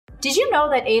Did you know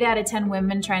that 8 out of 10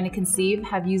 women trying to conceive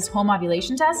have used home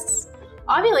ovulation tests?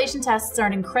 Ovulation tests are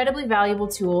an incredibly valuable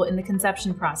tool in the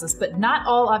conception process, but not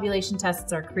all ovulation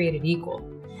tests are created equal.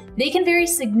 They can vary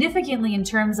significantly in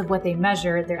terms of what they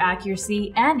measure, their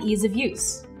accuracy, and ease of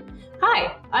use.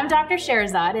 Hi, I'm Dr.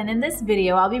 Schehrezade, and in this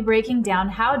video, I'll be breaking down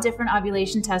how different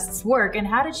ovulation tests work and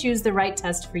how to choose the right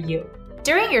test for you.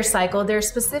 During your cycle, there are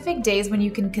specific days when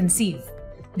you can conceive.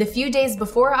 The few days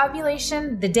before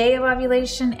ovulation, the day of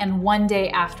ovulation, and 1 day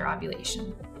after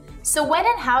ovulation. So when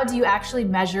and how do you actually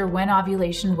measure when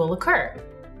ovulation will occur?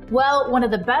 Well, one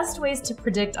of the best ways to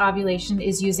predict ovulation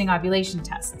is using ovulation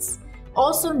tests,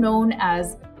 also known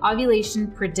as ovulation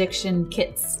prediction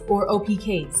kits, or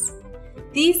OPKs.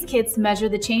 These kits measure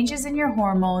the changes in your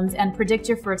hormones and predict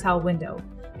your fertile window.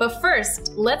 But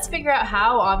first, let's figure out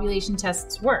how ovulation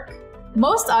tests work.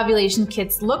 Most ovulation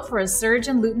kits look for a surge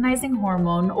in luteinizing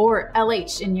hormone, or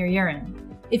LH, in your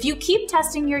urine. If you keep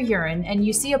testing your urine and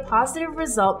you see a positive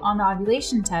result on the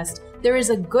ovulation test, there is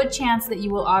a good chance that you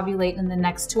will ovulate in the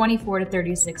next 24 to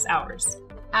 36 hours.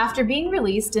 After being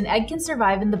released, an egg can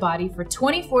survive in the body for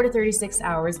 24 to 36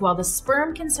 hours, while the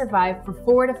sperm can survive for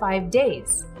 4 to 5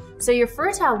 days. So your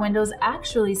fertile window is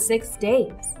actually 6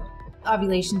 days.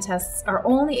 Ovulation tests are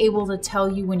only able to tell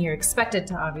you when you're expected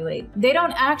to ovulate. They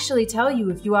don't actually tell you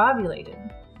if you ovulated.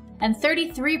 And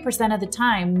 33% of the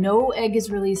time, no egg is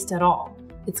released at all.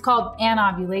 It's called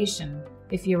anovulation.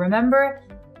 If you remember,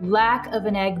 lack of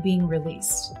an egg being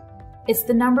released. It's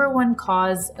the #1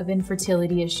 cause of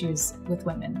infertility issues with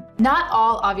women. Not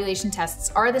all ovulation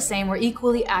tests are the same or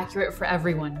equally accurate for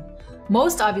everyone.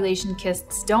 Most ovulation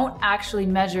kits don't actually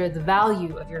measure the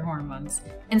value of your hormones.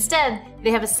 Instead,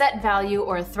 they have a set value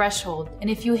or a threshold, and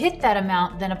if you hit that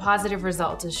amount, then a positive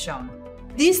result is shown.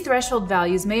 These threshold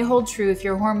values may hold true if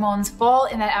your hormones fall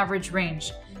in that average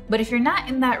range, but if you're not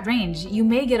in that range, you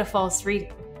may get a false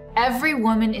reading. Every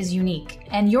woman is unique,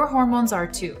 and your hormones are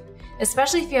too,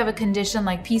 especially if you have a condition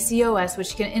like PCOS,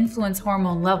 which can influence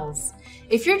hormone levels.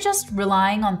 If you're just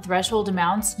relying on threshold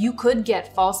amounts, you could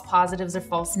get false positives or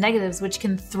false negatives, which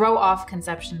can throw off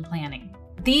conception planning.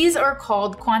 These are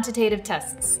called quantitative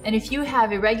tests, and if you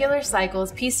have irregular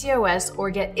cycles, PCOS, or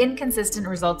get inconsistent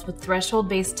results with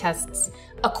threshold-based tests,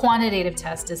 a quantitative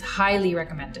test is highly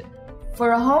recommended.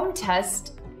 For a home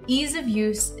test, ease of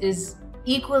use is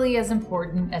equally as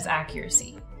important as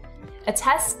accuracy. A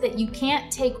test that you can't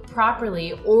take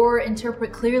properly or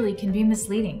interpret clearly can be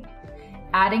misleading,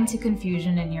 adding to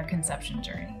confusion in your conception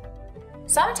journey.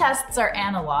 Some tests are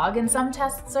analog and some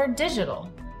tests are digital.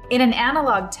 In an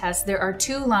analog test, there are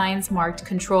 2 lines marked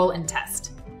control and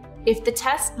test. If the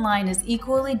test line is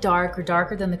equally dark or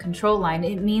darker than the control line,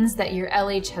 it means that your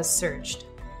LH has surged.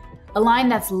 A line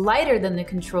that's lighter than the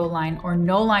control line or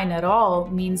no line at all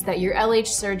means that your LH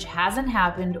surge hasn't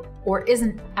happened or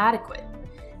isn't adequate.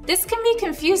 This can be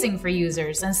confusing for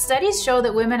users, and studies show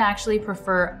that women actually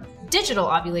prefer digital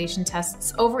ovulation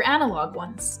tests over analog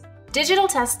ones. Digital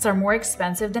tests are more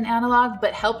expensive than analog,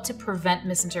 but help to prevent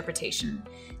misinterpretation.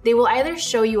 They will either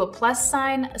show you a plus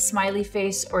sign, a smiley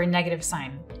face, or a negative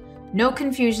sign. No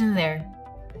confusion there.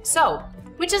 So,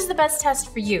 which is the best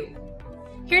test for you?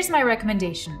 Here's my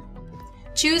recommendation.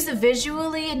 Choose a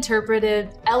visually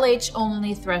interpreted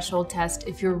LH-only threshold test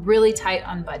if you're really tight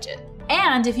on budget.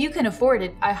 And if you can afford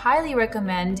it, I highly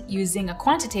recommend using a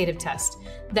quantitative test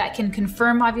that can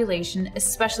confirm ovulation,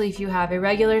 especially if you have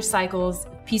irregular cycles,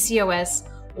 PCOS,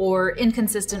 or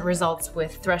inconsistent results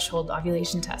with threshold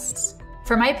ovulation tests.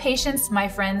 For my patients, my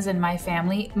friends, and my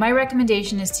family, my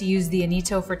recommendation is to use the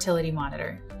Inito Fertility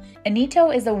Monitor.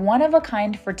 Inito is a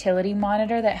one-of-a-kind fertility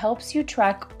monitor that helps you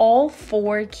track all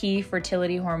 4 key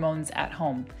fertility hormones at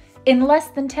home in less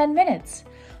than 10 minutes.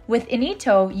 With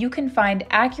Inito, you can find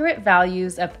accurate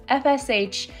values of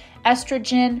FSH,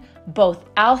 estrogen, both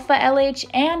alpha LH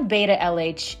and beta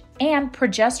LH, and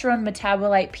progesterone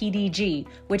metabolite PDG,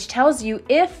 which tells you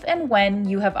if and when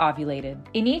you have ovulated.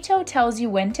 Inito tells you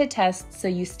when to test so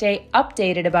you stay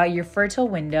updated about your fertile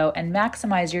window and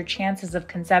maximize your chances of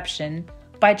conception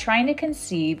by trying to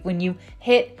conceive when you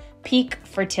hit peak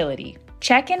fertility.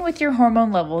 Check in with your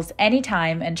hormone levels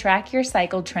anytime and track your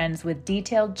cycle trends with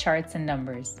detailed charts and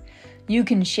numbers. You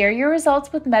can share your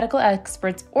results with medical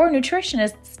experts or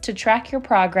nutritionists to track your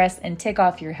progress and tick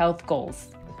off your health goals.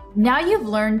 Now you've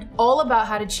learned all about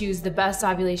how to choose the best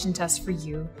ovulation test for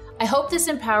you. I hope this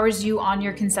empowers you on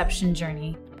your conception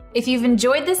journey. If you've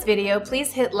enjoyed this video,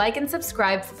 please hit like and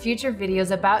subscribe for future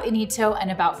videos about Inito and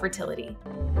about fertility.